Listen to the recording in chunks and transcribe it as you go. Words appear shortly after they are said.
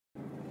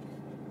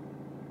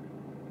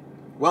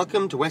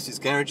Welcome to Wessex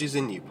Garages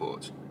in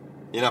Newport.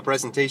 In our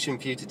presentation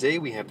for you today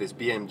we have this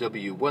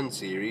BMW 1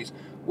 Series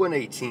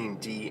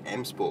 118D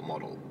M Sport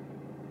model.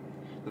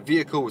 The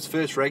vehicle was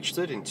first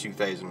registered in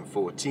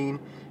 2014,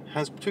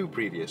 has 2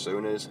 previous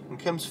owners and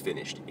comes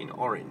finished in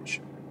orange.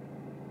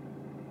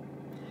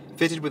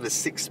 Fitted with a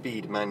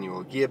 6-speed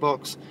manual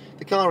gearbox,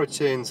 the car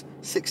returns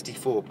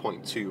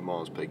 64.2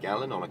 miles per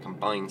gallon on a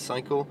combined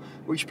cycle,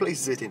 which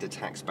places it into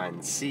tax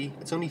band C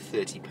at only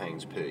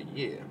 £30 per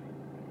year.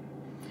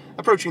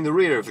 Approaching the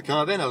rear of the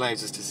car then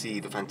allows us to see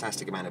the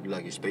fantastic amount of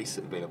luggage space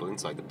available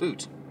inside the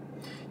boot.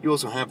 You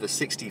also have the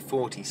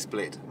 60-40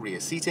 split rear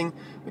seating,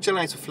 which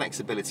allows for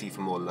flexibility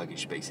for more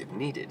luggage space if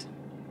needed.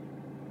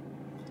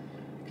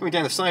 Coming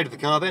down the side of the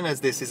car then, as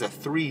this is a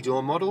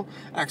 3-door model,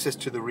 access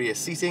to the rear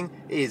seating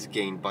is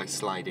gained by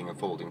sliding and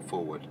folding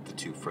forward the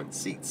 2 front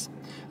seats,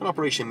 an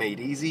operation made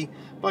easy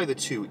by the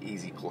 2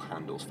 easy pull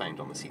handles found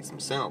on the seats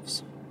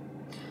themselves.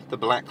 The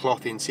black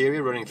cloth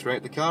interior running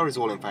throughout the car is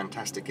all in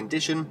fantastic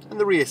condition, and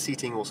the rear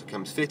seating also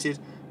comes fitted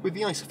with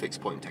the ISOFIX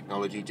point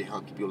technology to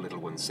help keep your little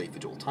ones safe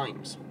at all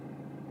times.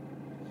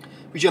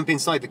 We jump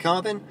inside the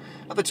car then.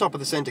 At the top of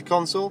the centre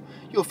console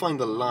you'll find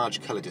the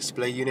large colour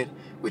display unit,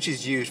 which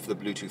is used for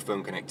the Bluetooth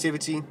phone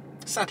connectivity,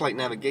 satellite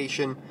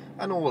navigation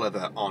and all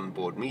other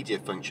onboard media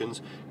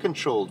functions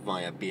controlled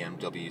via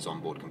BMW's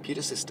onboard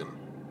computer system.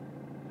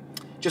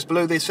 Just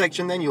below this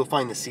section then you'll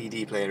find the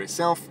CD player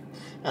itself,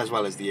 as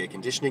well as the air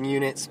conditioning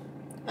unit,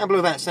 and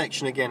below that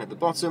section again at the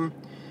bottom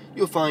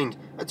you'll find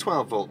a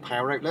 12-volt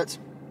power outlet,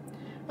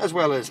 as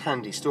well as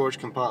handy storage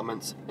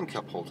compartments and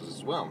cup holders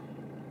as well.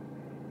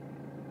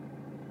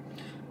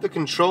 The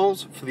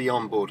controls for the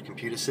onboard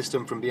computer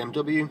system from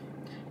BMW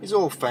is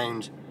all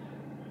found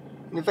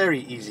in a very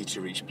easy to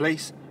reach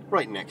place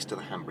right next to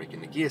the handbrake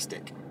and the gear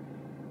stick.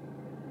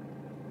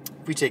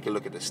 If we take a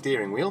look at the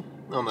steering wheel,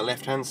 on the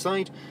left hand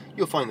side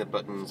you'll find the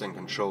buttons and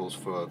controls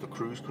for the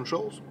cruise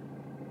controls,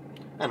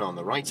 and on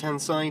the right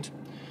hand side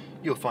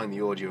you'll find the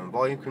audio and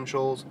volume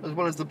controls, as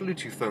well as the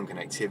Bluetooth phone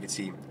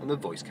connectivity and the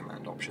voice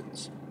command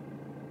options.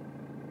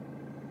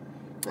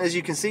 As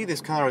you can see, this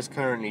car has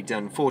currently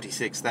done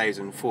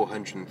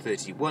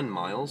 46,431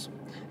 miles,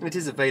 and it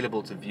is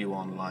available to view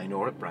online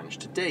or at branch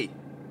today.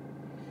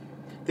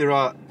 There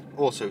are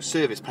also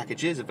service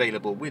packages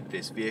available with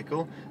this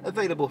vehicle,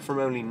 available from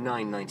only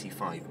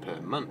 £9.95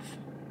 per month.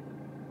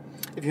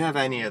 If you have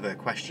any other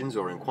questions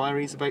or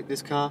inquiries about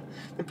this car,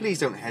 then please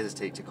don't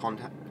hesitate to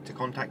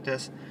contact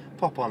us,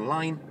 pop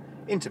online,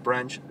 into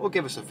branch, or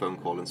give us a phone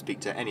call and speak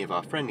to any of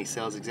our friendly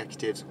sales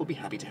executives. We'll be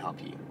happy to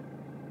help you.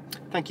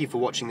 Thank you for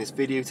watching this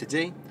video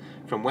today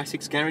from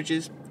Wessex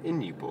Garages in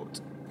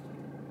Newport.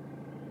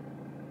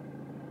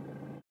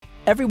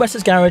 Every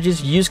Wessex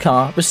Garages used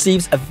car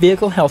receives a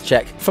vehicle health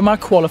check from our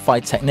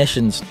qualified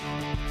technicians.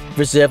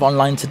 Reserve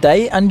online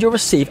today and you'll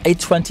receive a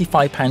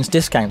 £25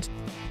 discount.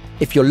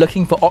 If you're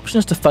looking for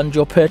options to fund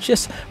your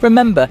purchase,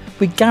 remember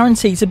we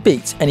guarantee to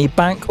beat any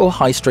bank or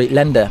high street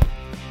lender.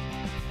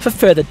 For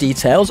further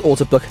details or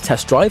to book a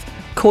test drive,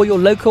 call your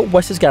local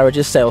Wessex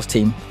Garages sales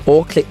team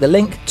or click the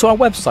link to our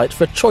website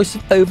for a choice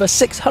of over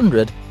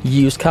 600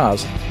 used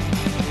cars.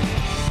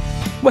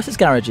 Wessex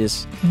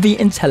Garages, the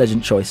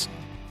intelligent choice.